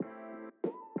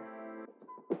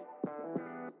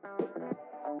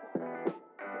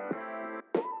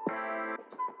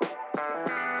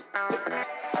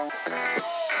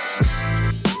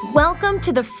Welcome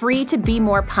to the Free to Be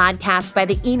More podcast by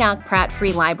the Enoch Pratt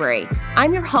Free Library.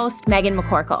 I'm your host, Megan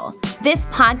McCorkle. This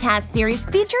podcast series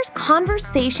features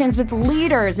conversations with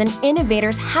leaders and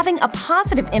innovators having a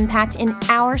positive impact in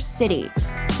our city.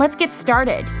 Let's get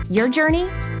started. Your journey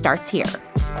starts here.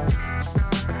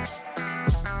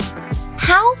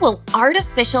 How will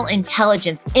artificial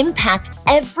intelligence impact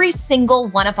every single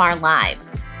one of our lives?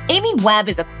 Amy Webb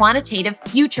is a quantitative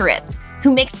futurist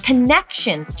who makes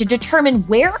connections to determine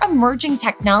where emerging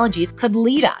technologies could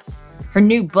lead us. Her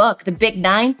new book, The Big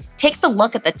Nine, takes a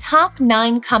look at the top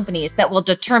 9 companies that will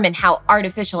determine how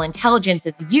artificial intelligence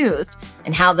is used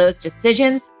and how those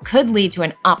decisions could lead to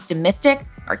an optimistic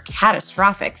or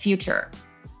catastrophic future.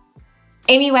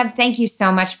 Amy Webb, thank you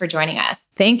so much for joining us.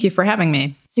 Thank you for having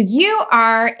me. So you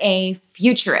are a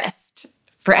futurist.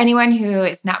 For anyone who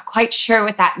is not quite sure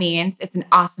what that means, it's an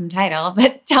awesome title,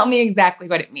 but tell me exactly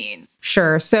what it means.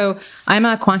 Sure. So I'm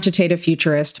a quantitative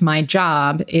futurist. My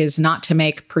job is not to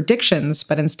make predictions,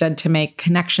 but instead to make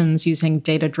connections using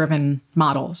data-driven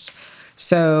models.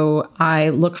 So I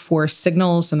look for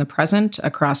signals in the present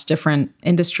across different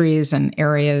industries and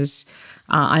areas.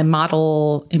 I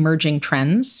model emerging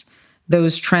trends.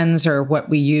 Those trends are what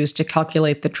we use to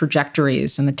calculate the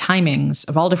trajectories and the timings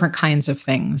of all different kinds of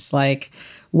things, like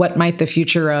what might the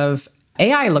future of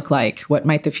AI look like? What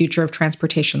might the future of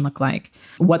transportation look like?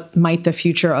 What might the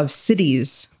future of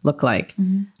cities look like?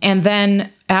 Mm-hmm. And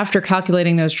then after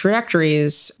calculating those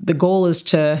trajectories, the goal is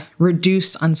to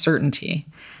reduce uncertainty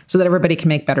so that everybody can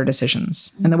make better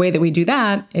decisions. And the way that we do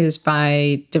that is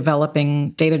by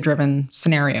developing data-driven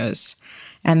scenarios.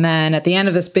 And then at the end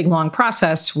of this big, long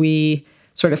process, we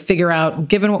sort of figure out,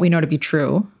 given what we know to be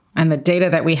true and the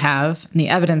data that we have and the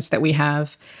evidence that we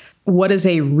have, what is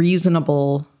a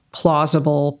reasonable,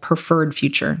 plausible, preferred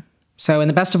future? So in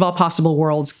the best of all possible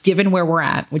worlds, given where we're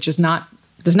at, which does not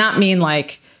mean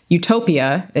like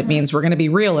utopia. It means we're going to be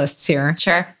realists here.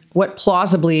 Sure. What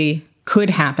plausibly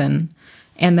could happen.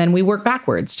 And then we work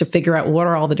backwards to figure out what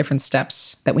are all the different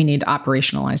steps that we need to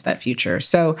operationalize that future.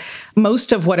 So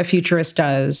most of what a futurist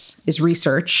does is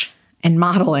research and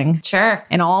modeling. Sure.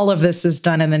 And all of this is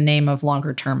done in the name of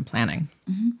longer term planning.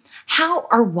 Mm-hmm. How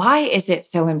or why is it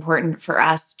so important for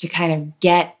us to kind of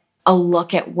get a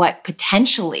look at what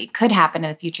potentially could happen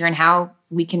in the future and how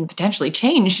we can potentially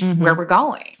change where we're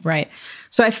going? Right.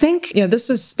 So I think, this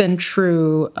has been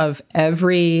true of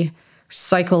every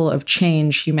cycle of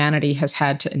change humanity has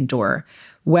had to endure,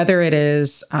 whether it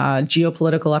is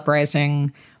geopolitical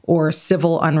uprising or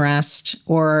civil unrest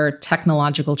or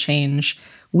technological change.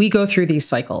 We go through these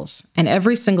cycles, and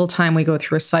every single time we go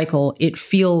through a cycle, it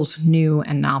feels new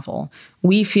and novel.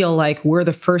 We feel like we're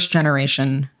the first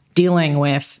generation dealing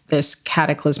with this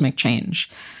cataclysmic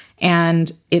change,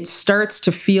 and it starts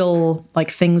to feel like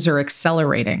things are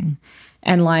accelerating.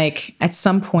 And like at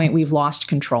some point we've lost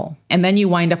control. And then you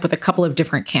wind up with a couple of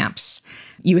different camps.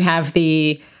 You have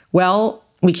we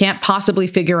can't possibly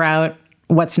figure out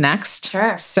what's next.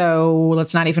 Sure. So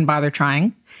let's not even bother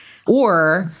trying.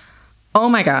 Or, oh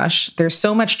my gosh, there's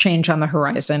so much change on the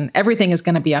horizon. Everything is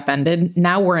going to be upended.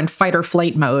 Now we're in fight or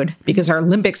flight mode because our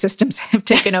limbic systems have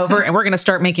taken over and we're going to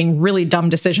start making really dumb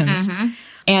decisions.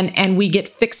 Mm-hmm. And we get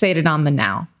fixated on the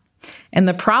now. And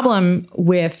the problem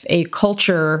with a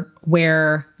culture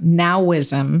where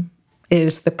nowism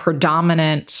is the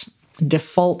predominant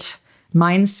default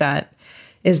mindset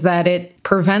is that it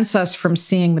prevents us from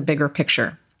seeing the bigger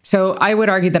picture. So I would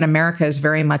argue that America is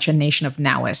very much a nation of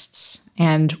nowists.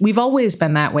 And we've always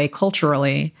been that way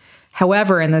culturally.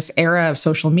 However, in this era of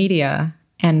social media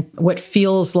and what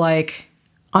feels like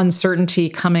uncertainty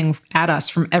coming at us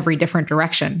from every different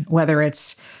direction, whether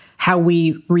it's how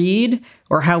we read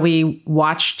or how we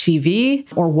watch TV,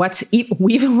 or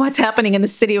even what's happening in the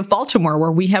city of Baltimore,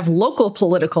 where we have local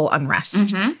political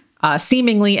unrest,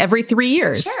 seemingly every 3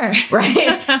 years. Sure.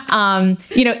 Right?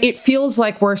 It feels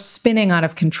like we're spinning out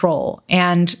of control.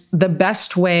 And the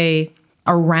best way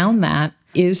around that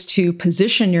is to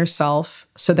position yourself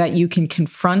so that you can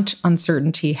confront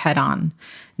uncertainty head on,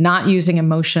 not using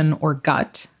emotion or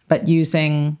gut, but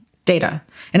using data.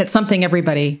 And it's something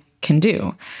everybody can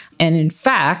do. And in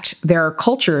fact, there are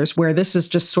cultures where this is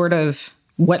just sort of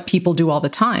what people do all the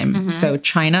time. Mm-hmm. So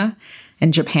China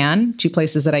and Japan, 2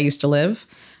 places that I used to live,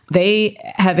 they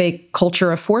have a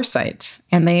culture of foresight,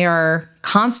 and they are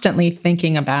constantly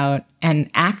thinking about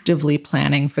and actively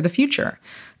planning for the future.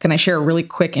 Can I share a really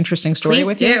quick, interesting story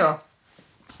with you? Please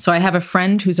do. So I have a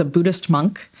friend who's a Buddhist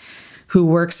monk who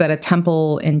works at a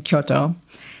temple in Kyoto.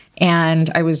 And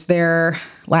I was there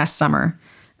last summer,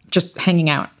 just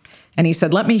hanging out. And he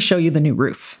said, let me show you the new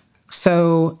roof.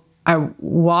 So I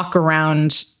walk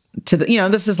around to the,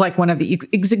 this is like one of the,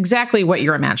 it's exactly what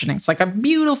you're imagining. It's like a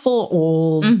beautiful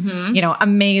old,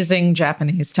 amazing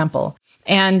Japanese temple.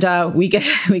 And we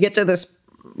get to this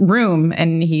room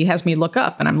and he has me look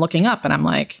up and I'm looking up and I'm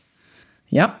like,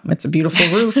 yep, it's a beautiful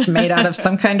roof made out of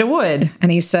some kind of wood.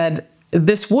 And he said,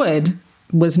 this wood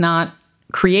was not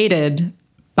created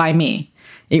by me.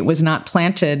 It was not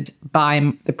planted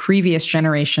by the previous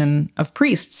generation of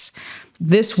priests.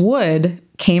 This wood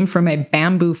came from a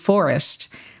bamboo forest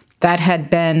that had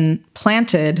been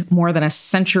planted more than a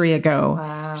century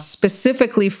ago,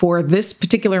 specifically for this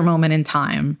particular moment in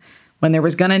time when there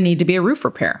was going to need to be a roof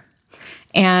repair.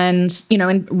 And,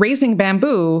 in raising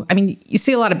bamboo, I mean, you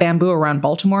see a lot of bamboo around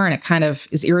Baltimore and it kind of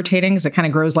is irritating because it kind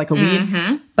of grows like a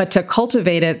weed. But to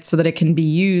cultivate it so that it can be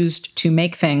used to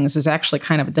make things is actually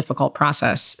kind of a difficult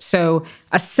process. So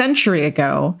a century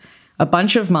ago, a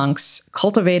bunch of monks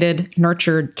cultivated,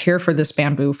 nurtured, cared for this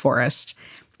bamboo forest.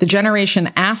 The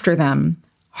generation after them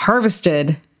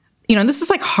harvested, this is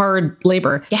like hard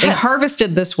labor. Yes. They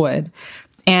harvested this wood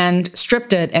and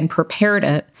stripped it and prepared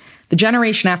it. The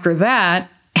generation after that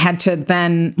had to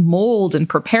then mold and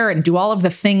prepare it and do all of the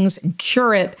things and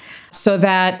cure it so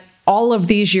that all of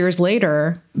these years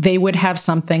later, they would have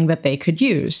something that they could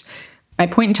use. My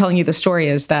point in telling you the story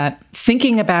is that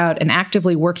thinking about and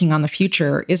actively working on the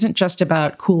future isn't just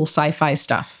about cool sci-fi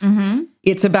stuff.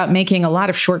 It's about making a lot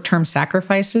of short-term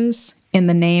sacrifices in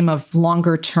the name of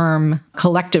longer-term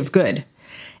collective good.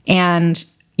 And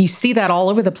you see that all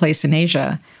over the place in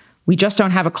Asia. We just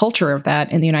don't have a culture of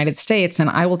that in the United States. And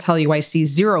I will tell you, I see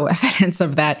zero evidence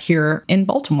of that here in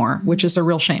Baltimore, which is a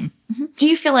real shame. Do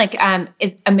you feel like,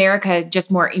 is America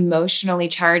just more emotionally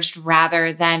charged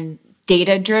rather than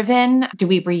data-driven? Do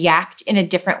we react in a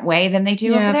different way than they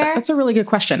do over there? That's a really good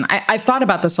question. I've thought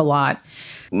about this a lot.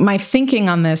 My thinking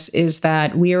on this is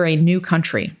that we are a new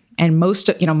country. And most,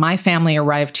 my family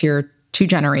arrived here 2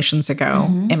 generations ago,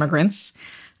 immigrants.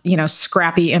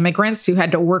 Scrappy immigrants who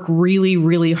had to work really,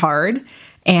 really hard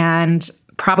and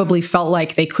probably felt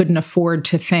like they couldn't afford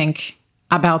to think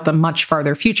about the much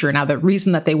farther future. Now, the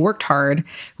reason that they worked hard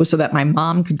was so that my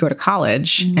mom could go to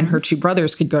college and her 2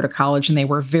 brothers could go to college, and they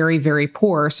were very, very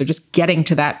poor. So just getting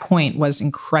to that point was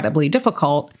incredibly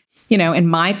difficult. And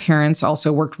my parents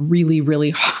also worked really, really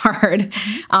hard.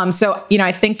 So,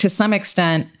 I think to some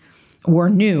extent we're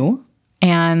new.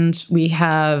 And we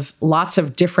have lots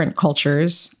of different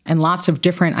cultures and lots of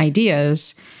different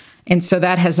ideas. And so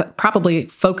that has probably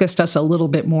focused us a little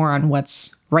bit more on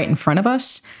what's right in front of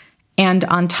us. And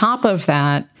on top of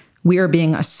that, we are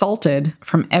being assaulted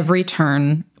from every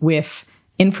turn with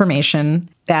information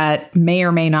that may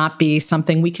or may not be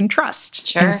something we can trust.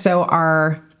 Sure. And so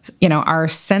our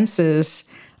senses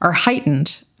are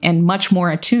heightened and much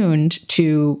more attuned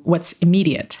to what's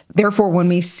immediate. Therefore, when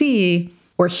we see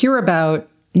or hear about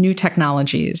new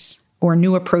technologies or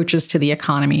new approaches to the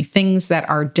economy, things that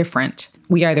are different,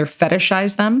 we either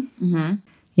fetishize them,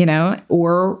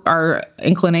 or our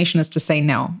inclination is to say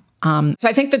no. So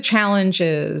I think the challenge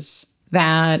is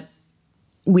that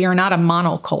we are not a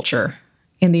monoculture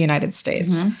in the United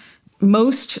States.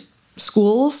 Most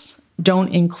schools don't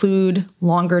include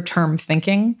longer-term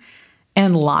thinking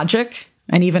and logic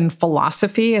and even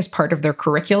philosophy as part of their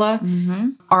curricula.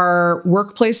 Our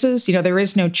workplaces, there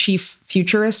is no chief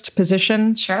futurist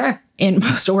position in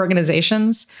most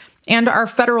organizations. And our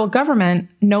federal government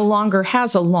no longer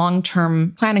has a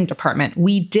long-term planning department.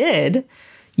 We did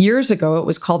years ago. It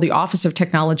was called the Office of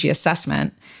Technology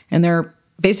Assessment. And their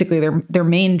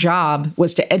main job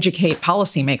was to educate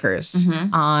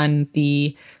policymakers on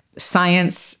the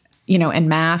science, and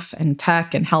math and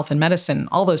tech and health and medicine,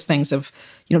 all those things of,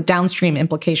 downstream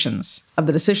implications of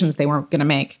the decisions they weren't going to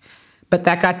make. But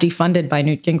that got defunded by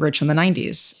Newt Gingrich in the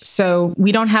 90s. So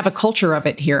we don't have a culture of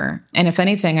it here. And if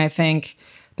anything, I think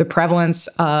the prevalence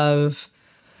of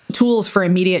tools for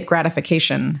immediate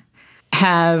gratification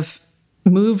have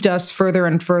moved us further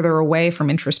and further away from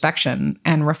introspection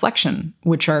and reflection,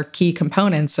 which are key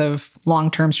components of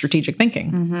long-term strategic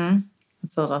thinking.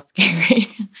 It's a little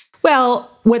scary. Well,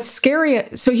 what's scary,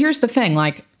 so here's the thing,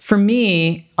 for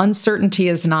me, uncertainty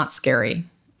is not scary,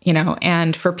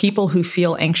 and for people who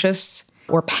feel anxious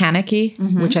or panicky,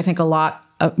 which I think a lot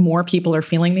of more people are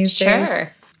feeling these days,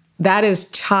 that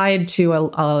is tied to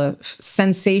a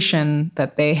sensation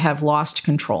that they have lost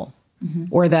control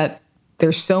or that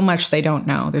there's so much they don't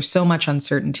know. There's so much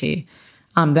uncertainty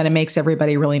that it makes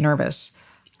everybody really nervous.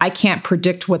 I can't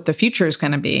predict what the future is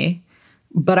going to be,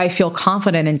 but I feel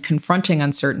confident in confronting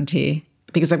uncertainty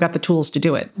because I've got the tools to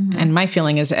do it. And my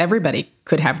feeling is everybody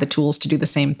could have the tools to do the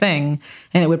same thing,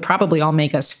 and it would probably all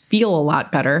make us feel a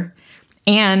lot better.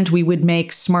 And we would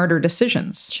make smarter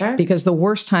decisions. Sure. Because the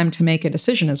worst time to make a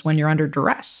decision is when you're under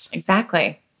duress.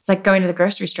 Exactly. It's like going to the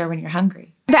grocery store when you're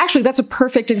hungry. Actually, that's a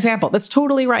perfect example. That's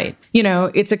totally right.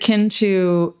 It's akin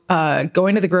to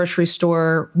going to the grocery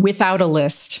store without a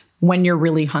list when you're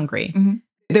really hungry. Mm-hmm.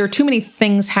 There are too many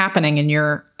things happening in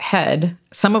your head,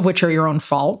 some of which are your own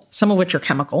fault, some of which are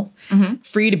chemical,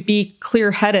 for you to be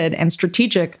clear-headed and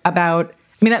strategic about.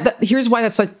 Here's why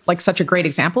that's like such a great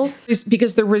example, is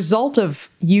because the result of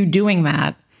you doing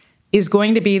that is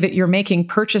going to be that you're making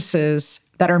purchases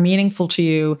that are meaningful to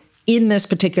you in this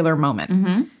particular moment.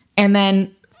 Mm-hmm. And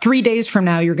then 3 days from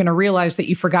now, you're going to realize that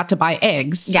you forgot to buy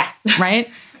eggs. Yes. Right?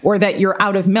 Or that you're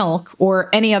out of milk or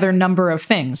any other number of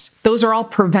things. Those are all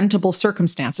preventable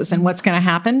circumstances. And what's going to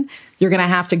happen? You're going to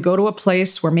have to go to a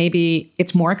place where maybe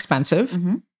it's more expensive,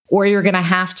 or you're going to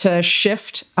have to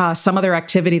shift some other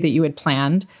activity that you had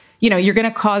planned. You're going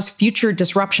to cause future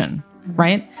disruption,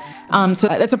 right? So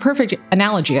that's a perfect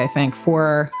analogy, I think,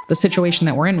 for the situation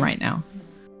that we're in right now.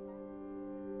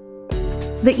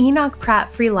 The Enoch Pratt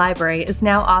Free Library is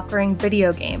now offering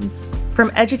video games.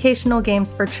 From educational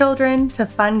games for children to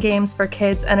fun games for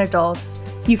kids and adults,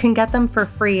 you can get them for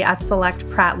free at select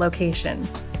Pratt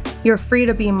locations. You're free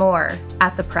to be more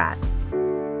at the Pratt.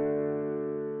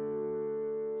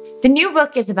 The new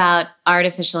book is about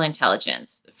artificial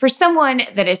intelligence. For someone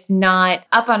that is not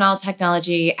up on all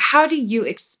technology, how do you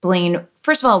explain,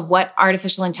 first of all, what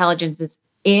artificial intelligence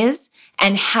is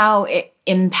and how it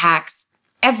impacts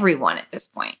everyone at this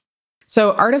point?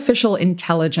 So artificial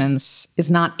intelligence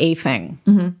is not a thing.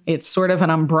 Mm-hmm. It's sort of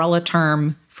an umbrella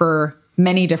term for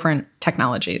many different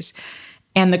technologies.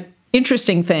 And the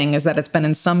interesting thing is that it's been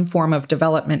in some form of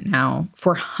development now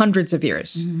for hundreds of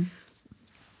years. Mm-hmm.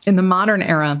 In the modern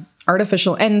era,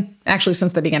 and actually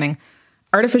since the beginning,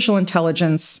 artificial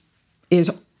intelligence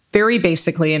is very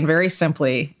basically and very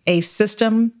simply a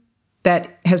system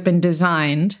that has been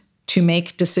designed to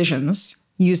make decisions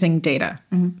using data.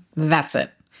 Mm-hmm. That's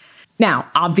it. Now,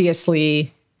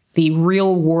 obviously, the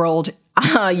real world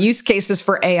use cases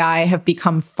for AI have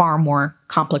become far more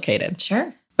complicated.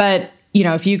 Sure. But,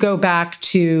 if you go back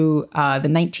to the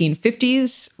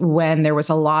 1950s, when there was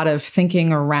a lot of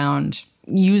thinking around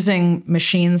using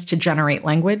machines to generate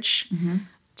language,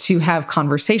 to have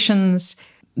conversations,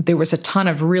 there was a ton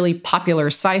of really popular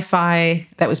sci-fi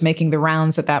that was making the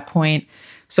rounds at that point.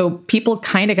 So people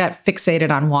kind of got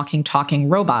fixated on walking, talking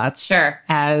robots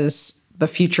as the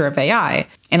future of AI.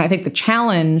 And I think the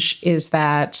challenge is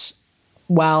that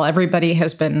while everybody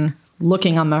has been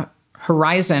looking on the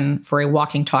horizon for a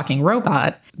walking, talking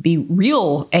robot, the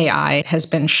real AI has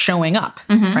been showing up,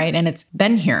 right? And it's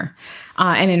been here.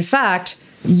 And in fact,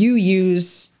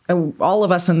 all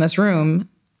of us in this room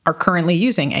are currently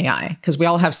using AI because we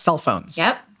all have cell phones.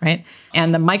 Yep. Right.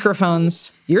 And the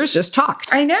microphones, yours just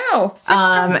talked. I know. What's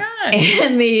going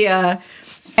on?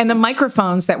 And the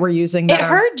microphones that we're using. It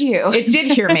heard you. It did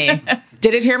hear me.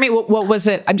 Did it hear me? What was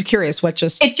it? I'm curious.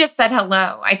 It just said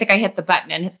hello. I think I hit the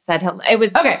button and it said hello. It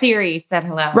was Siri said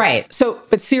hello. Right.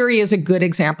 But Siri is a good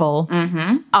example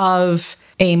of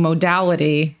a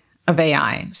modality of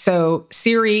AI. So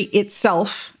Siri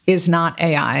itself is not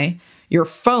AI. Your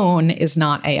phone is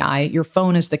not AI. Your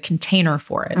phone is the container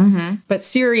for it. Mm-hmm. But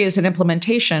Siri is an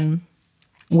implementation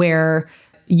where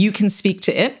you can speak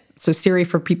to it. So Siri,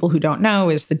 for people who don't know,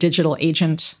 is the digital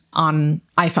agent on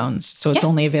iPhones. So it's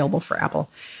only available for Apple.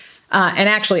 And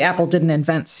actually, Apple didn't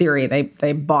invent Siri.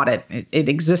 They bought it. It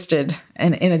existed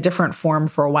in a different form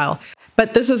for a while.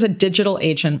 But this is a digital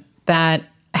agent that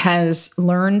has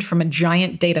learned from a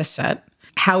giant data set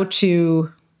how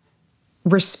to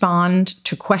respond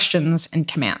to questions and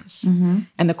commands. Mm-hmm.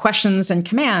 And the questions and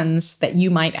commands that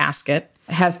you might ask it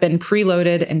have been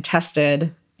preloaded and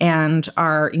tested and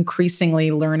are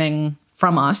increasingly learning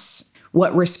from us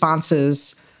what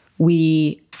responses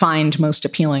we find most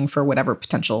appealing for whatever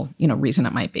potential, reason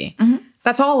it might be. Mm-hmm.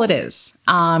 That's all it is.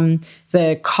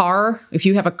 The car, if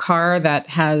you have a car that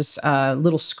has a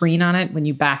little screen on it when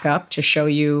you back up to show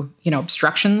you,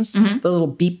 obstructions, the little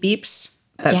beep beeps,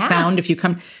 that sound if you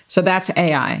come. So that's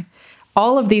AI.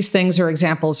 All of these things are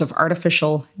examples of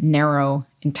artificial narrow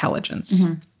intelligence.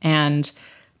 Mm-hmm. And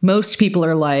most people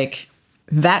are like,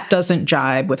 that doesn't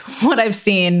jibe with what I've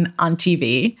seen on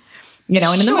TV, and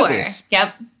in the movies.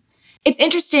 Yep. It's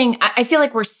interesting. I feel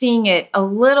like we're seeing it a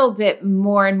little bit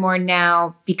more and more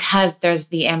now because there's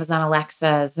the Amazon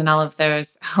Alexas and all of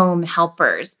those home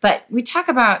helpers. But we talk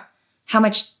about how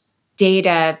much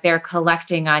data they're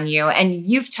collecting on you. And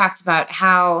you've talked about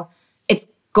how it's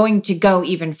going to go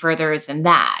even further than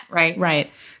that, right?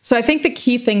 Right. So I think the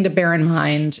key thing to bear in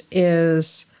mind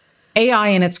is AI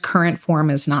in its current form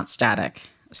is not static.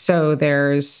 So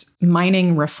there's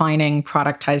mining, refining,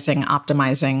 productizing,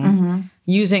 optimizing,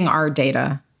 using our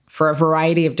data for a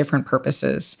variety of different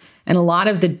purposes. And a lot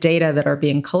of the data that are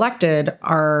being collected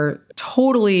are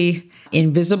totally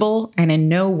invisible and in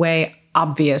no way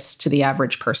obvious to the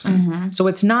average person. So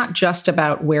it's not just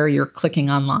about where you're clicking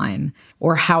online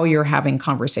or how you're having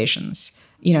conversations.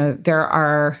 There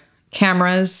are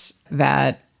cameras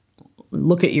that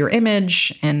look at your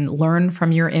image and learn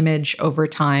from your image over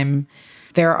time.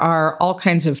 There are all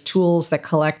kinds of tools that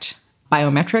collect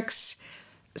biometrics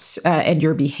and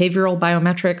your behavioral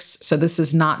biometrics. So this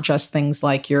is not just things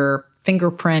like your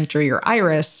fingerprint or your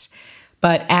iris,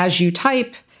 but as you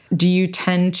type, do you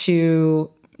tend to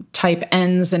type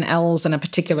N's and L's in a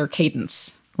particular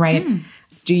cadence, right?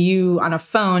 Do you, on a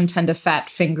phone, tend to fat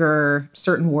finger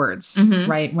certain words,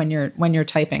 right, when you're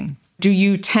typing? Do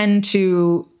you tend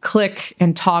to click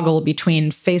and toggle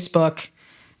between Facebook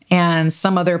and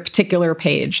some other particular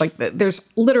page? Like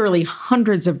there's literally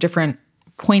hundreds of different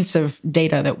points of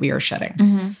data that we are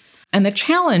shedding. And the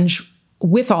challenge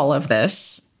with all of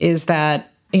this is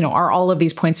that, are all of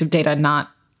these points of data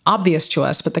not obvious to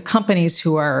us, but the companies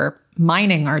who are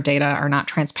mining our data are not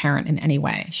transparent in any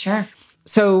way. Sure.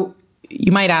 So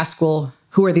you might ask, well,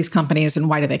 who are these companies and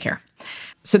why do they care?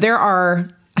 So there are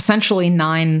essentially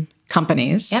 9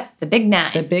 companies. Yep, the big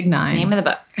 9. The big 9. Name of the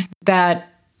book.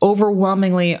 That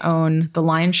overwhelmingly own the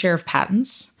lion's share of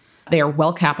patents. They are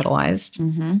well capitalized.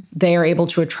 They are able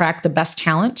to attract the best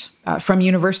talent from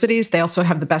universities. They also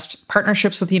have the best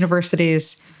partnerships with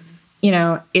universities.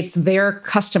 It's their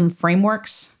custom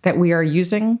frameworks that we are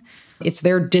using. It's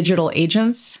their digital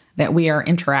agents that we are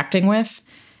interacting with.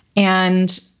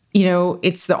 And,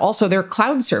 it's also their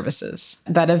cloud services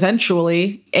that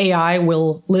eventually AI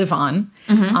will live on.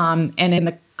 And in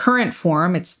the current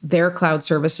form, it's their cloud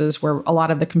services where a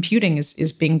lot of the computing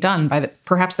is being done by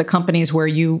perhaps the companies where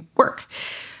you work.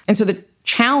 And so the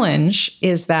challenge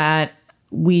is that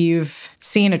we've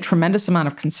seen a tremendous amount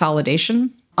of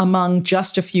consolidation among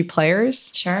just a few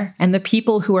players. Sure. And the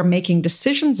people who are making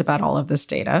decisions about all of this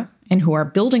data and who are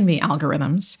building the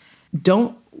algorithms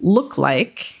don't look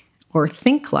like or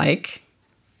think like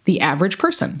the average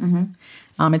person.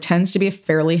 It tends to be a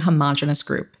fairly homogenous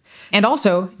group. And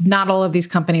also, not all of these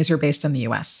companies are based in the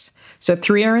US. So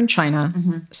 3 are in China,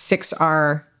 6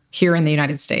 are here in the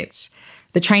United States.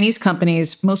 The Chinese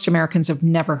companies, most Americans have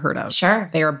never heard of. Sure.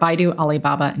 They are Baidu,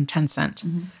 Alibaba, and Tencent.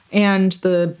 And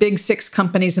the big 6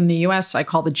 companies in the US, I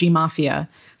call the G Mafia.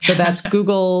 So that's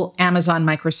Google, Amazon,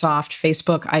 Microsoft,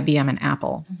 Facebook, IBM, and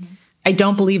Apple. I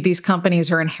don't believe these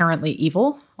companies are inherently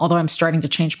evil, although I'm starting to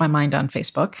change my mind on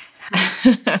Facebook.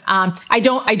 I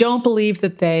don't believe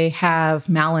that they have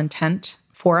malintent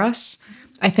for us.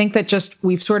 I think that just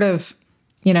we've sort of,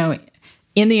 in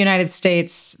the United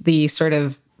States, the sort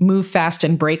of move fast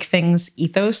and break things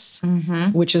ethos,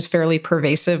 which is fairly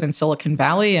pervasive in Silicon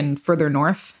Valley and further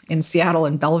north in Seattle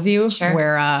and Bellevue,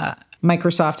 where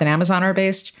Microsoft and Amazon are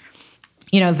based.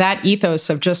 That ethos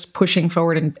of just pushing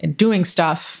forward and doing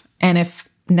stuff, and if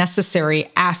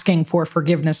necessary, asking for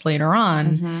forgiveness later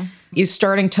on, is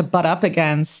starting to butt up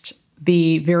against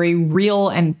the very real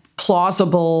and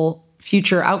plausible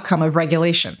future outcome of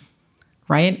regulation,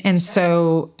 right? And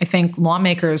so I think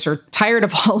lawmakers are tired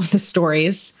of all of the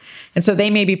stories, and so they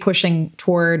may be pushing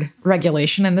toward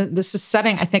regulation. And this is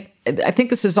setting, I think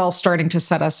this is all starting to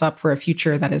set us up for a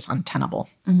future that is untenable.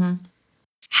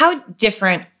 How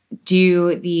different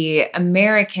do the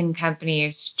American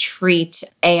companies treat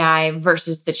AI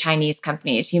versus the Chinese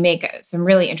companies? You make some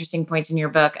really interesting points in your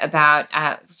book about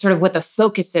sort of what the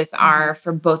focuses are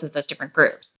for both of those different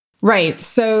groups. Right.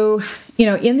 So,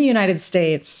 in the United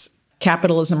States,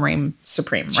 capitalism reigns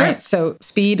supreme, right? So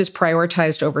speed is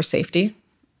prioritized over safety,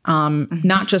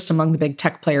 not just among the big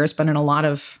tech players, but in a lot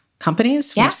of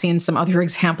companies. We've seen some other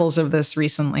examples of this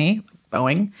recently,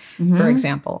 Boeing, for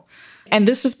example. And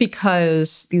this is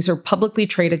because these are publicly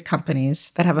traded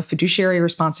companies that have a fiduciary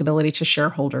responsibility to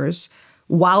shareholders.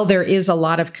 While there is a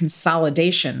lot of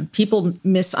consolidation, people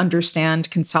misunderstand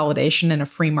consolidation in a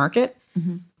free market.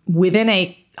 Within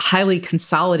a highly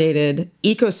consolidated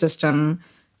ecosystem,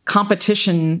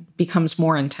 competition becomes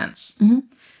more intense.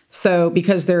 So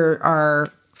because there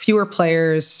are fewer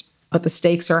players, but the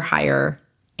stakes are higher,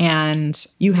 and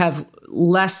you have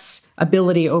less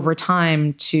ability over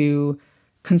time to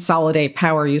consolidate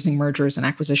power using mergers and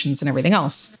acquisitions and everything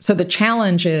else. So the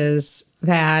challenge is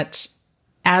that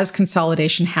as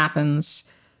consolidation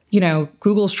happens,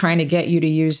 Google's trying to get you to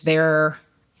use their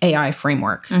AI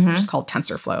framework, which is called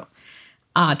TensorFlow,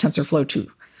 TensorFlow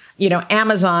 2.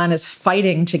 Amazon is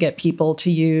fighting to get people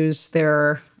to use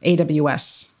their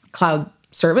AWS cloud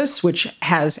service, which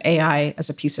has AI as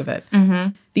a piece of it.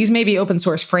 These may be open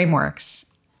source frameworks.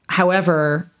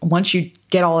 However, once you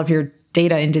get all of your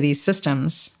data into these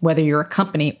systems, whether you're a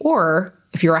company or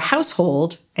if you're a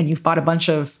household and you've bought a bunch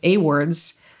of A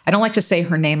words, I don't like to say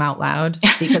her name out loud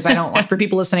because I don't want, for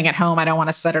people listening at home, I don't want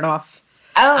to set it off.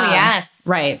 Oh, yes.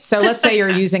 Right. So let's say you're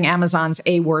using Amazon's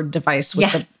A word device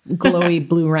with the glowy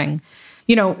blue ring.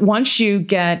 Once you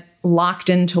get locked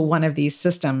into one of these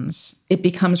systems, it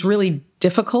becomes really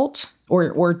difficult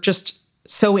or just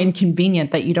so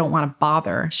inconvenient that you don't want to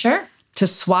bother to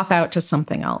swap out to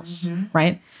something else,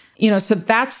 right? So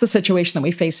that's the situation that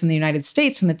we face in the United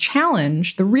States. And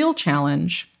the real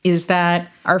challenge is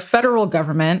that our federal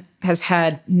government has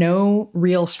had no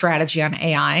real strategy on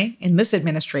AI in this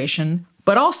administration,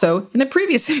 but also in the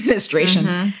previous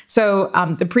administration. So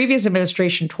the previous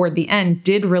administration toward the end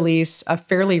did release a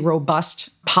fairly robust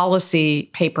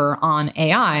policy paper on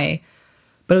AI,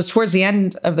 but it was towards the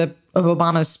end of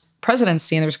Obama's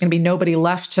presidency, and there's going to be nobody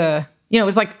left to, it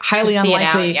was like highly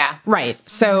unlikely. Right.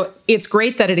 So it's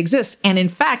great that it exists. And in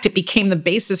fact, it became the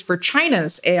basis for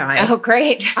China's AI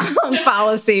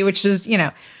policy, which is,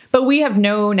 but we have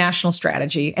no national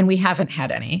strategy and we haven't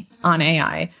had any on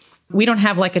AI. We don't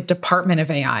have like a department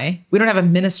of AI. We don't have a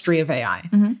ministry of AI.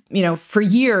 For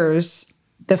years,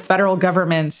 the federal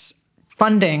government's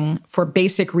funding for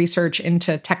basic research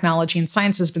into technology and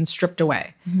science has been stripped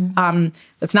away.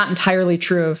 That's not entirely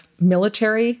true of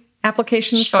military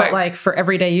applications, but like for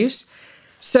everyday use.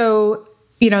 So,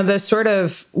 the sort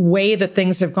of way that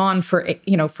things have gone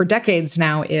for decades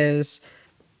now is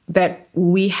that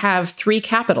we have three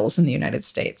capitals in the United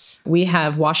States. We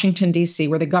have Washington, D.C.,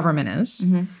 where the government is.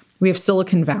 We have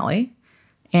Silicon Valley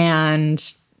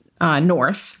and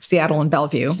North, Seattle and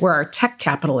Bellevue, where our tech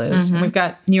capital is. And we've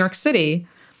got New York City,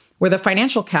 where the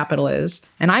financial capital is.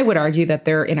 And I would argue that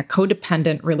they're in a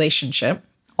codependent relationship,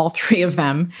 all three of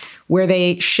them, where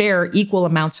they share equal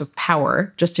amounts of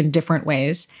power, just in different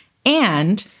ways.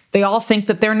 And they all think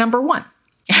that they're number one.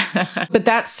 But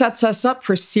that sets us up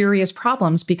for serious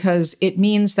problems because it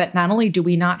means that not only do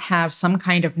we not have some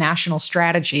kind of national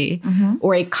strategy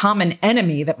or a common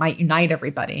enemy that might unite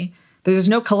everybody, there's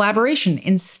no collaboration.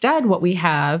 Instead, what we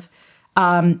have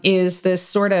is this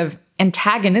sort of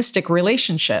antagonistic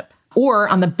relationship. Or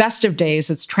on the best of days,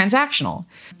 it's transactional.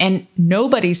 And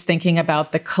nobody's thinking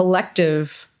about the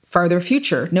collective farther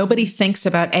future. Nobody thinks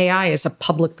about AI as a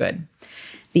public good.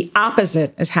 The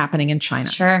opposite is happening in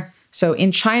China. So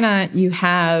in China, you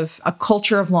have a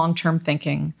culture of long-term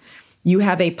thinking. You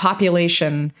have a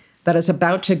population that is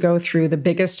about to go through the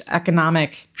biggest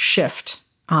economic shift,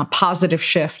 positive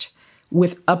shift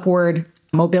with upward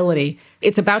mobility.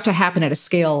 It's about to happen at a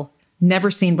scale never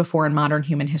seen before in modern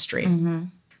human history.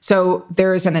 So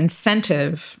there is an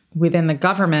incentive within the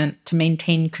government to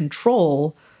maintain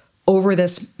control over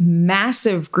this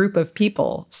massive group of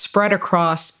people spread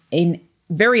across a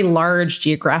very large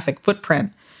geographic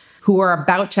footprint who are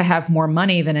about to have more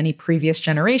money than any previous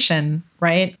generation,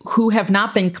 right? Who have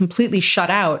not been completely shut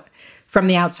out from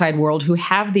the outside world, who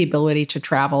have the ability to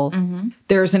travel.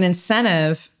 There's an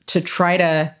incentive to try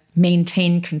to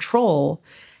maintain control.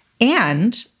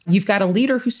 And you've got a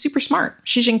leader who's super smart.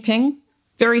 Xi Jinping,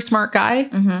 very smart guy,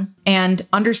 and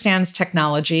understands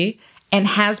technology and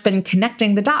has been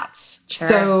connecting the dots.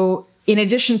 So in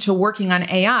addition to working on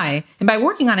AI, and by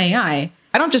working on AI,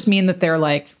 I don't just mean that they're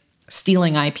like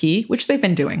stealing IP, which they've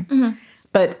been doing.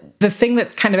 But the thing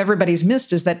that kind of everybody's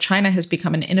missed is that China has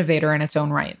become an innovator in its own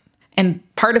right. And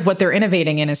part of what they're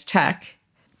innovating in is tech.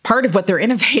 Part of what they're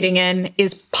innovating in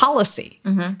is policy.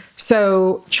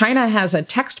 So China has a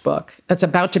textbook that's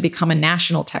about to become a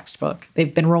national textbook.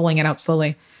 They've been rolling it out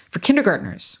slowly for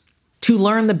kindergartners to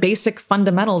learn the basic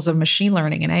fundamentals of machine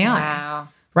learning and AI.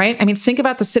 Right? I mean, think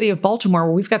about the city of Baltimore,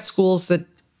 where we've got schools that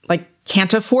like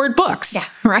can't afford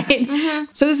books, right?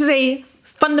 So this is a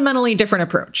fundamentally different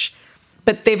approach.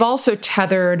 But they've also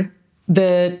tethered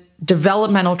the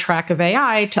developmental track of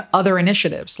AI to other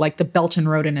initiatives like the Belt and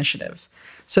Road Initiative.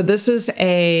 So this is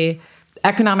a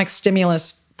economic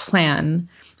stimulus plan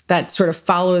that sort of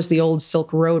follows the old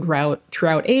Silk Road route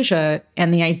throughout Asia.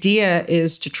 And the idea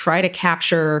is to try to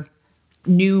capture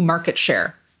new market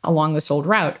share along this old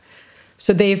route.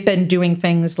 So they've been doing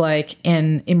things like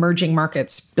in emerging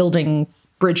markets, building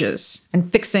bridges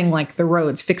and fixing like the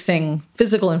roads, fixing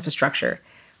physical infrastructure.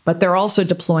 But they're also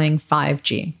deploying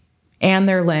 5G and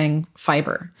they're laying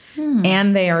fiber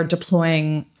and they are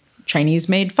deploying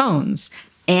Chinese-made phones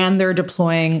and they're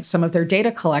deploying some of their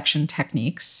data collection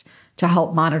techniques to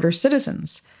help monitor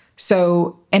citizens.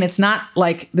 So, and it's not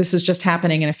like this is just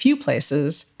happening in a few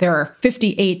places. There are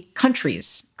 58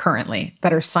 countries currently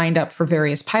that are signed up for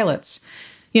various pilots.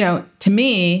 To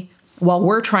me, while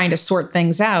we're trying to sort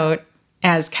things out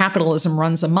as capitalism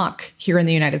runs amok here in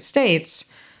the United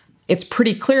States, it's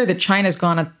pretty clear that China's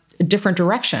gone a different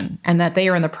direction and that they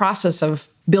are in the process of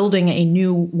building a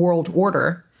new world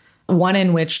order, one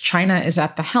in which China is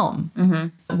at the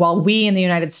helm. While we in the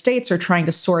United States are trying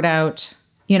to sort out,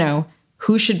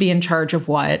 who should be in charge of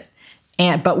what.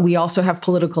 But we also have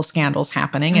political scandals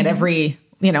happening at every,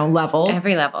 level.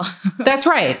 Every level. That's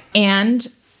right. And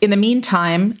in the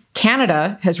meantime,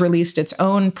 Canada has released its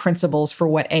own principles for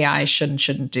what AI should and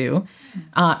shouldn't do.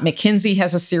 McKinsey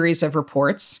has a series of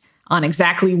reports on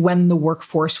exactly when the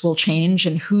workforce will change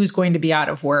and who's going to be out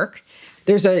of work.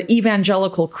 There's an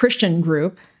evangelical Christian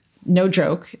group, no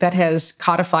joke, that has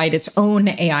codified its own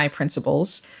AI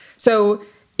principles. So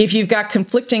if you've got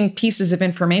conflicting pieces of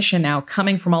information now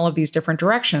coming from all of these different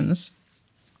directions,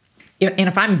 and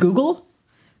if I'm Google,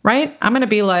 right, I'm going to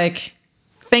be like,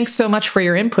 thanks so much for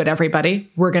your input,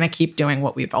 everybody. We're going to keep doing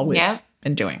what we've always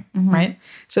been doing, right?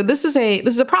 So this is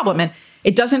a problem, and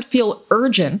it doesn't feel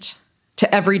urgent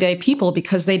to everyday people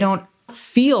because they don't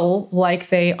feel like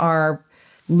they are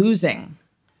losing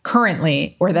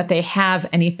currently or that they have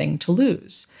anything to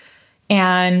lose.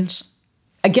 And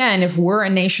again, if we're a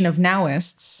nation of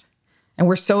nowists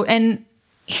and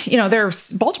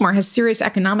Baltimore has serious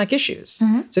economic issues.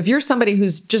 So if you're somebody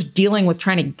who's just dealing with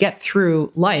trying to get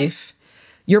through life,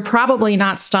 you're probably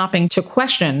not stopping to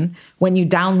question when you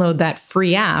download that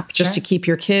free app just to keep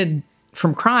your kid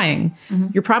from crying.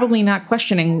 You're probably not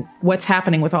questioning what's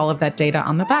happening with all of that data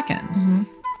on the back end,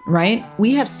 right?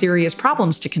 We have serious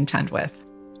problems to contend with.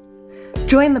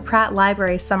 Join the Pratt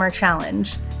Library Summer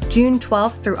Challenge, June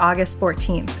 12th through August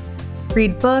 14th.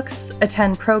 Read books,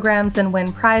 attend programs, and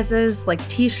win prizes like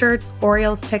t-shirts,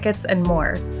 Orioles tickets, and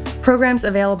more. Programs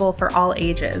available for all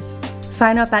ages.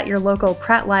 Sign up at your local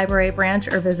Pratt Library branch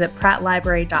or visit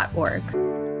prattlibrary.org.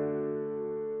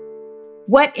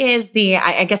 What is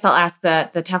I guess I'll ask the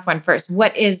tough one first.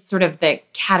 What is sort of the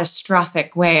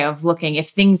catastrophic way of looking if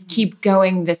things keep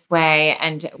going this way?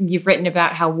 And you've written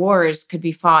about how wars could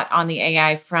be fought on the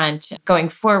AI front going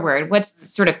forward. What's the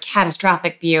sort of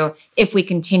catastrophic view if we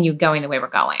continue going the way we're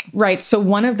going? Right. So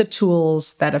one of the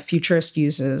tools that a futurist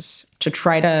uses to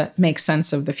try to make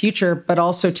sense of the future, but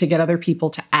also to get other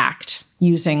people to act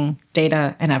using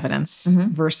data and evidence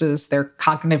versus their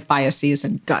cognitive biases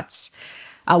and guts.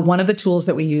 One of the tools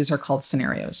that we use are called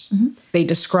scenarios. They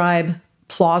describe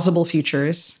plausible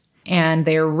futures, and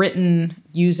they are written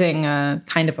using a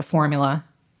kind of a formula.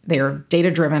 They're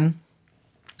data-driven,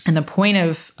 and the point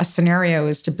of a scenario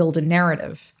is to build a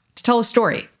narrative, to tell a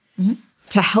story,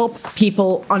 to help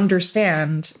people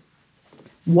understand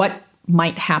what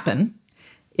might happen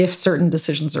if certain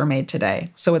decisions are made today.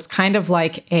 So it's kind of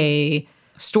like a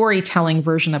storytelling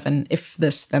version of an if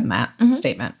this, then that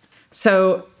statement.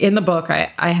 So in the book,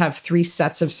 I have 3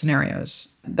 sets of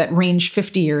scenarios that range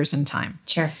 50 years in time.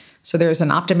 Sure. So there's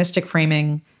an optimistic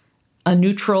framing, a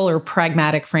neutral or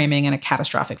pragmatic framing, and a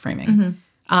catastrophic framing.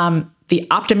 The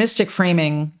optimistic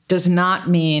framing does not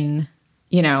mean,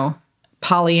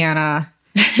 Pollyanna,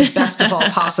 the best of all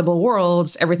possible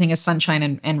worlds, everything is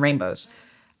sunshine and rainbows.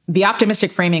 The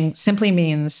optimistic framing simply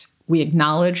means we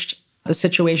acknowledged the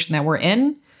situation that we're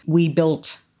in. We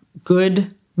built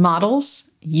good models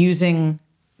using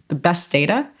the best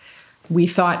data. We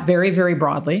thought very, very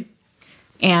broadly,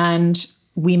 and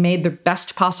we made the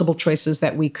best possible choices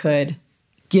that we could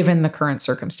given the current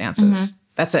circumstances.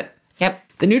 That's it. Yep.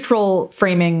 The neutral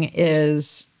framing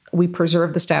is we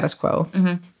preserve the status quo.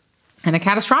 And the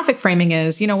catastrophic framing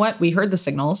is, you know what? We heard the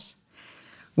signals.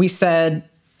 We said,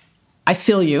 I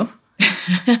feel you,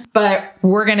 but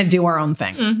we're going to do our own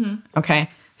thing. Okay.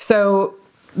 So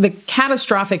the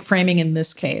catastrophic framing in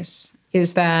this case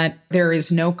is that there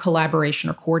is no collaboration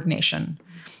or coordination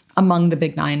among the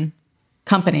big 9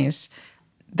 companies.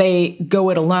 They go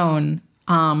it alone,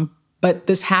 but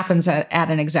this happens at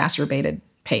an exacerbated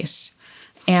pace.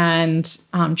 And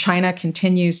China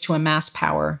continues to amass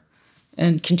power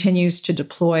and continues to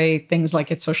deploy things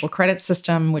like its social credit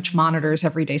system, which monitors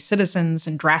everyday citizens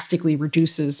and drastically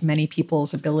reduces many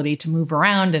people's ability to move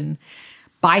around and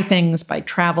buy things, buy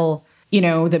travel.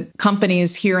 The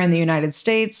companies here in the United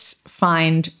States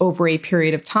find over a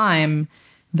period of time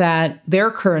that their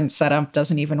current setup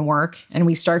doesn't even work. And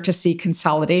we start to see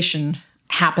consolidation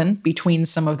happen between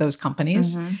some of those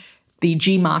companies. The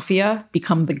G Mafia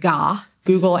become the GA,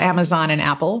 Google, Amazon, and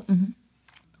Apple.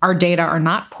 Our data are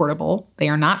not portable. They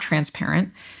are not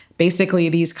transparent. Basically,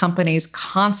 these companies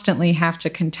constantly have to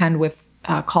contend with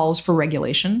calls for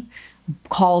regulation,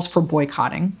 calls for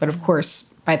boycotting. But of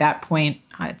course, by that point,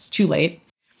 it's too late.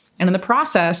 And in the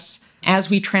process, as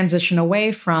we transition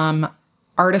away from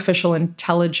artificial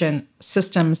intelligent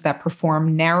systems that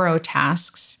perform narrow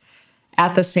tasks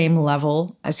at the same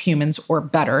level as humans or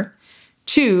better,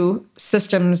 to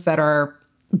systems that are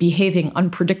behaving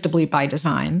unpredictably by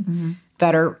design,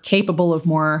 that are capable of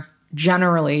more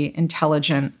generally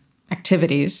intelligent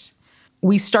activities,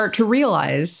 we start to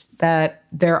realize that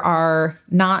there are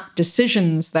not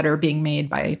decisions that are being made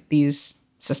by these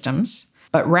systems,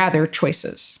 but rather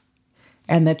choices.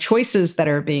 And the choices that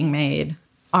are being made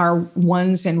are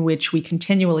ones in which we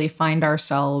continually find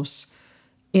ourselves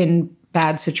in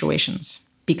bad situations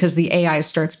because the AI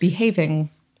starts behaving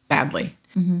badly.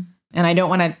 And I don't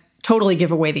want to totally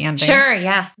give away the ending. Sure,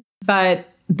 yes. But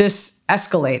this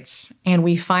escalates, and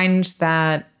we find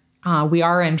that we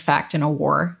are, in fact, in a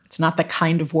war. It's not the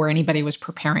kind of war anybody was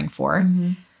preparing for.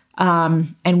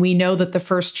 And we know that the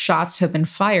first shots have been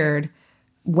fired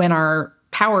when our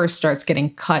power starts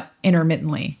getting cut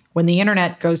intermittently. When the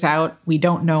internet goes out, we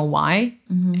don't know why,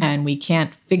 and we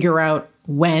can't figure out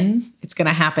when it's going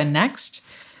to happen next.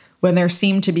 When there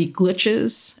seem to be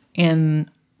glitches in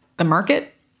the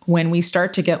market, when we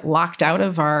start to get locked out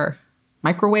of our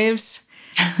microwaves,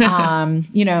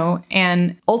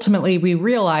 and ultimately we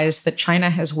realize that China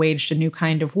has waged a new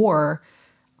kind of war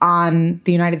on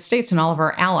the United States and all of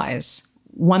our allies,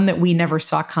 one that we never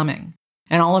saw coming.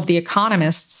 And all of the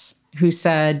economists who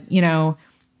said,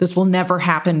 this will never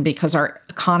happen because our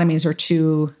economies are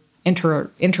too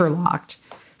interlocked,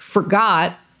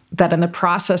 forgot that in the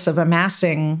process of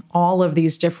amassing all of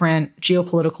these different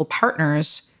geopolitical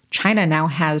partners, China now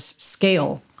has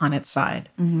scale on its side.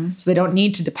 So they don't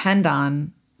need to depend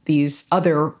on these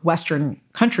other Western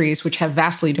countries, which have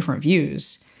vastly different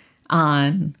views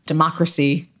on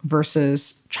democracy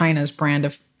versus China's brand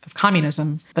of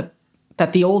communism, but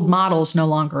that the old models no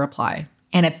longer apply.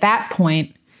 And at that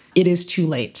point, it is too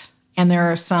late. And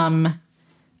there are some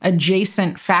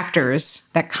adjacent factors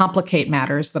that complicate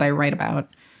matters that I write about,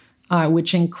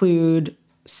 which include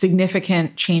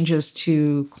significant changes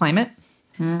to climate,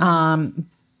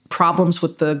 problems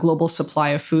with the global supply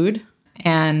of food,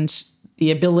 and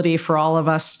the ability for all of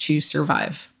us to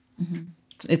survive.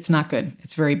 It's not good.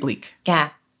 It's very bleak.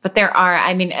 Yeah. But there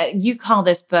are, you call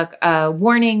this book a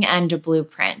warning and a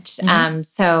blueprint.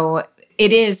 So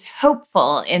it is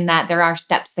hopeful in that there are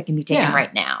steps that can be taken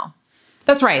right now.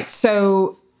 That's right.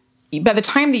 So by the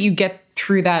time that you get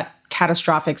through that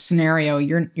catastrophic scenario,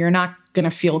 you're not going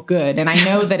to feel good. And I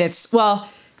know that it's,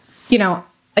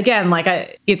 again,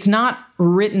 it's not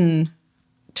written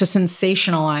to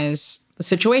sensationalize the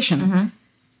situation.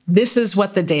 This is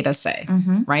what the data say,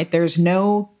 right? There's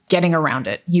no getting around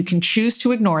it. You can choose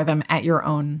to ignore them at your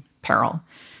own peril.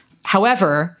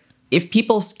 However, if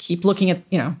people keep looking at,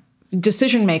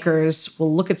 decision makers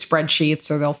will look at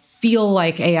spreadsheets, or they'll feel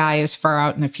like AI is far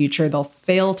out in the future. They'll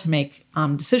fail to make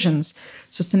decisions.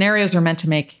 So scenarios are meant to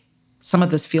make some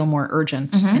of this feel more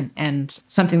urgent and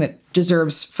something that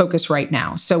deserves focus right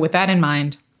now. So with that in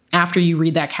mind, after you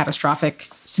read that catastrophic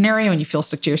scenario and you feel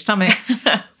sick to your stomach,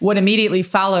 what immediately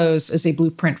follows is a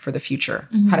blueprint for the future,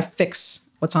 how to fix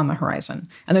what's on the horizon.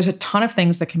 And there's a ton of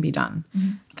things that can be done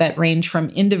that range from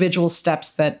individual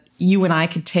steps that you and I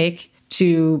could take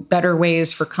to better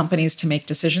ways for companies to make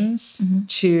decisions,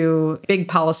 to big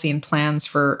policy and plans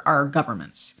for our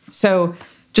governments. So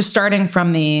just starting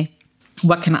from the,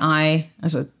 what can I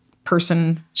as a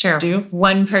person do?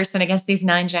 One person against these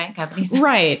 9 giant companies.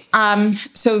 Right.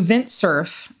 So Vint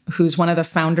Cerf, who's one of the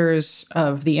founders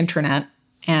of the internet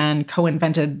and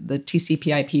co-invented the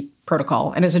TCP/IP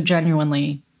protocol and is a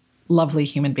genuinely lovely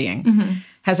human being,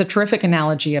 has a terrific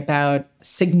analogy about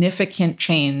significant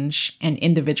change and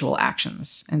individual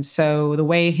actions. And so the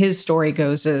way his story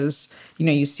goes is,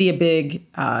 you see a big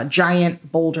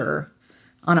giant boulder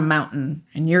on a mountain,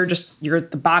 and you're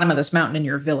at the bottom of this mountain in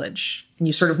your village. And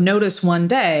you sort of notice one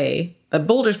day, the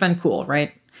boulder's been cool,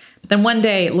 right? But then one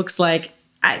day it looks like,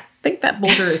 I think that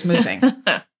boulder is moving,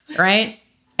 right?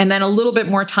 And then a little bit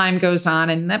more time goes on,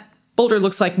 and that boulder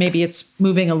looks like maybe it's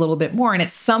moving a little bit more. And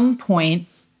at some point,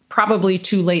 probably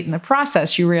too late in the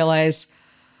process, you realize,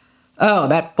 oh,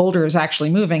 that boulder is actually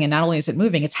moving. And not only is it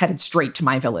moving, it's headed straight to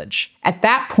my village. At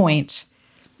that point,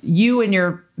 you and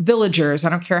your villagers, I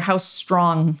don't care how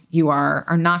strong you are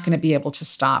not going to be able to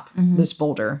stop this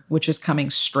boulder, which is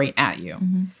coming straight at you.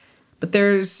 But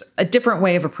there's a different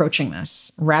way of approaching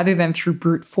this, rather than through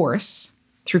brute force,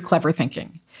 through clever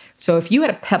thinking. So if you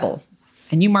had a pebble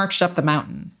and you marched up the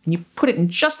mountain and you put it in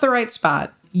just the right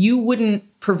spot, you wouldn't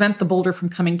prevent the boulder from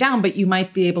coming down, but you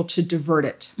might be able to divert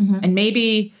it. And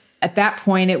maybe at that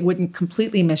point, it wouldn't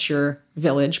completely miss your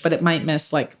village, but it might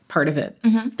miss like part of it.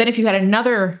 Then if you had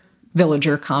another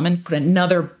villager come and put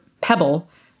another pebble,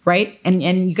 right? And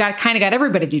you got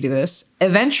everybody to do this,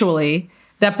 eventually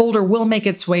that boulder will make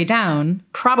its way down,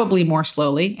 probably more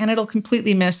slowly, and it'll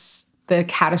completely miss the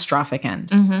catastrophic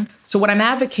end. So what I'm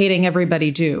advocating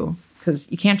everybody do,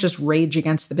 because you can't just rage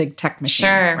against the big tech machine,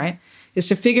 right? Is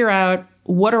to figure out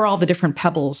what are all the different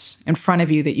pebbles in front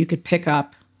of you that you could pick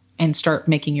up and start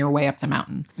making your way up the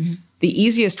mountain. The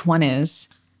easiest one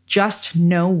is just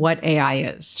know what AI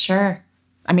is. Sure.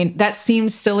 I mean, that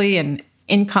seems silly and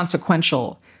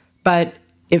inconsequential, but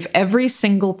if every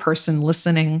single person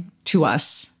listening to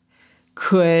us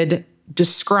could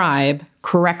describe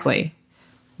correctly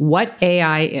what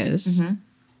AI is,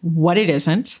 what it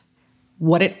isn't,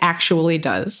 what it actually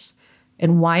does,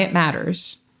 and why it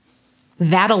matters,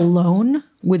 that alone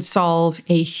would solve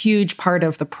a huge part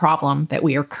of the problem that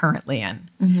we are currently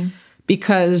in.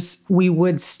 Because we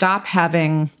would stop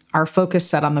having our focus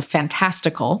set on the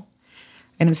fantastical,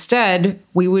 and instead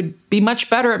we would be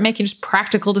much better at making just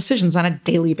practical decisions on a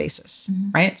daily basis,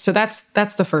 right? So that's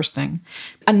the first thing.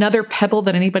 Another pebble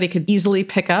that anybody could easily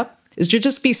pick up is to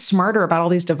just be smarter about all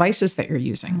these devices that you're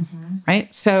using,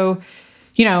 right? So,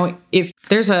 if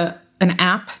there's an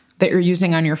app that you're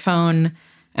using on your phone,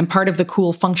 and part of the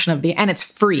cool function and it's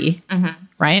free,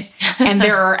 right? And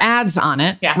there are ads on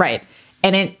it, right?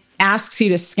 And it asks you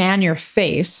to scan your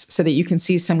face so that you can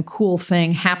see some cool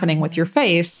thing happening with your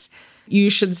face. You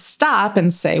should stop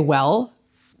and say, well,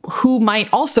 who might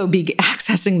also be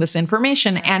accessing this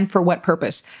information and for what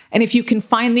purpose? And if you can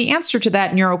find the answer to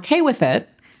that and you're okay with it,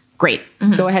 great,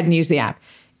 go ahead and use the app.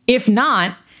 If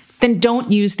not, then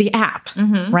don't use the app,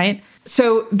 right?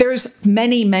 So there's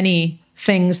many, many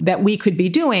things that we could be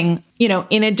doing,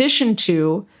 in addition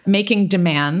to making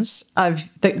demands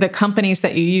of the companies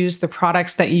that you use, the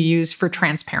products that you use for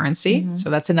transparency. So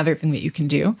that's another thing that you can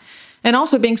do. And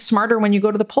also being smarter when you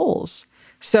go to the polls.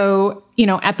 So,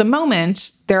 at the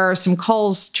moment, there are some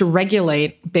calls to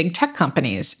regulate big tech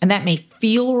companies, and that may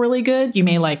feel really good. You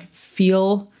may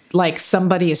feel like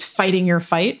somebody is fighting your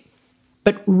fight.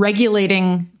 But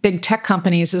regulating big tech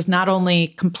companies is not only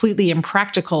completely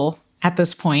impractical at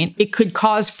this point, it could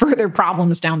cause further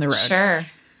problems down the road. Sure.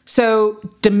 So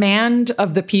demand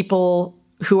of the people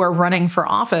who are running for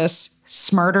office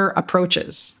smarter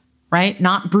approaches, right?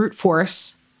 Not brute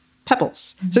force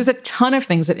pebbles. So there's a ton of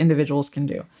things that individuals can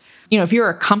do. If you're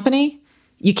a company,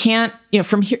 you can't,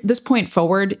 from this point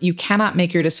forward, you cannot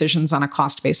make your decisions on a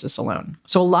cost basis alone.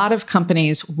 So a lot of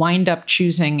companies wind up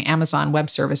choosing Amazon Web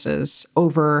Services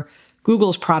over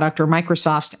Google's product or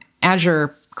Microsoft's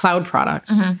Azure cloud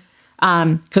products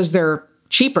because they're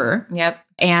cheaper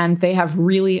and they have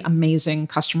really amazing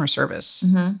customer service.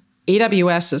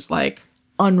 AWS is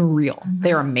unreal.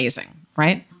 They're amazing,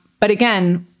 right? But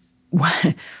again,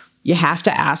 you have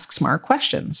to ask smart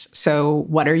questions. So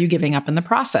what are you giving up in the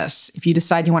process? If you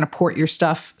decide you want to port your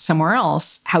stuff somewhere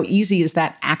else, how easy is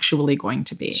that actually going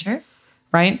to be? Sure.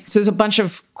 Right? So there's a bunch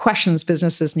of questions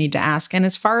businesses need to ask. And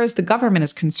as far as the government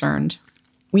is concerned,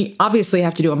 we obviously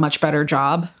have to do a much better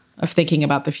job of thinking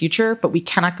about the future, but we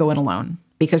cannot go it alone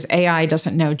because AI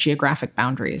doesn't know geographic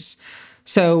boundaries.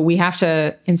 So we have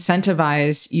to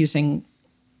incentivize using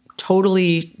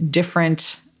totally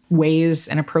different ways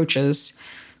and approaches.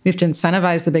 We have to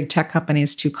incentivize the big tech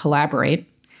companies to collaborate.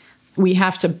 We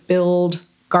have to build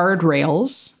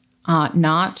guardrails,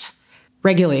 not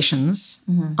regulations.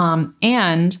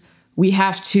 And we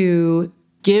have to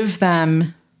give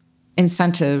them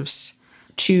incentives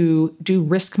to do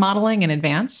risk modeling in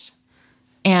advance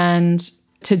and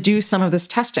to do some of this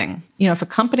testing. If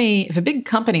a big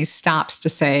company stops to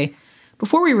say,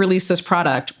 before we release this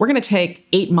product, we're going to take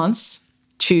 8 months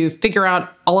to figure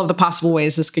out all of the possible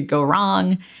ways this could go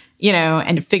wrong,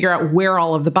 and to figure out where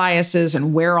all of the bias is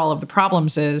and where all of the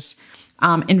problems is.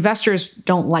 Investors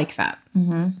don't like that.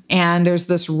 And there's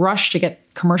this rush to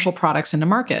get commercial products into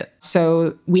market.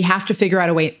 So we have to figure out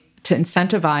a way to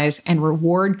incentivize and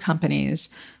reward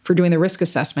companies for doing the risk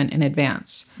assessment in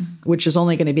advance, which is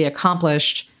only going to be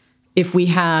accomplished if we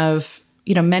have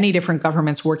many different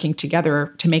governments working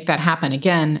together to make that happen.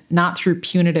 Again, not through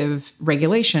punitive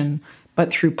regulation,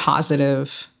 but through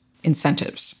positive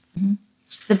incentives.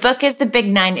 The book is The Big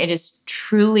Nine. It is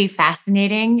truly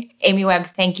fascinating. Amy Webb,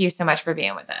 thank you so much for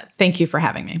being with us. Thank you for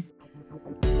having me.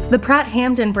 The Pratt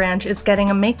Hamden branch is getting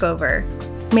a makeover.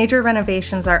 Major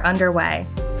renovations are underway,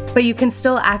 but you can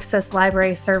still access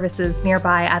library services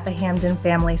nearby at the Hamden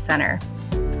Family Center.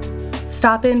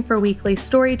 Stop in for weekly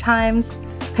story times,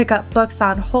 pick up books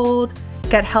on hold,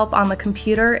 get help on the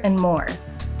computer, and more.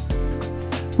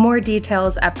 More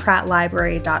details at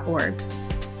prattlibrary.org.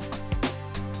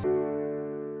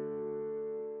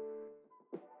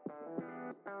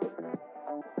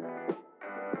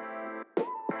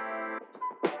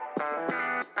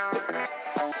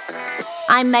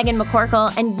 I'm Megan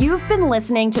McCorkle, and you've been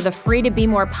listening to the Free to Be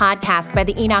More podcast by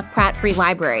the Enoch Pratt Free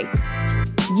Library.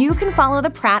 You can follow the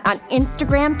Pratt on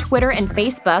Instagram, Twitter, and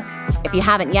Facebook. If you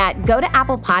haven't yet, go to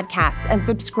Apple Podcasts and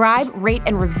subscribe, rate,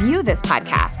 and review this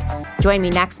podcast. Join me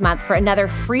next month for another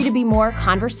Free to Be More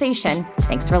conversation.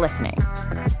 Thanks for listening.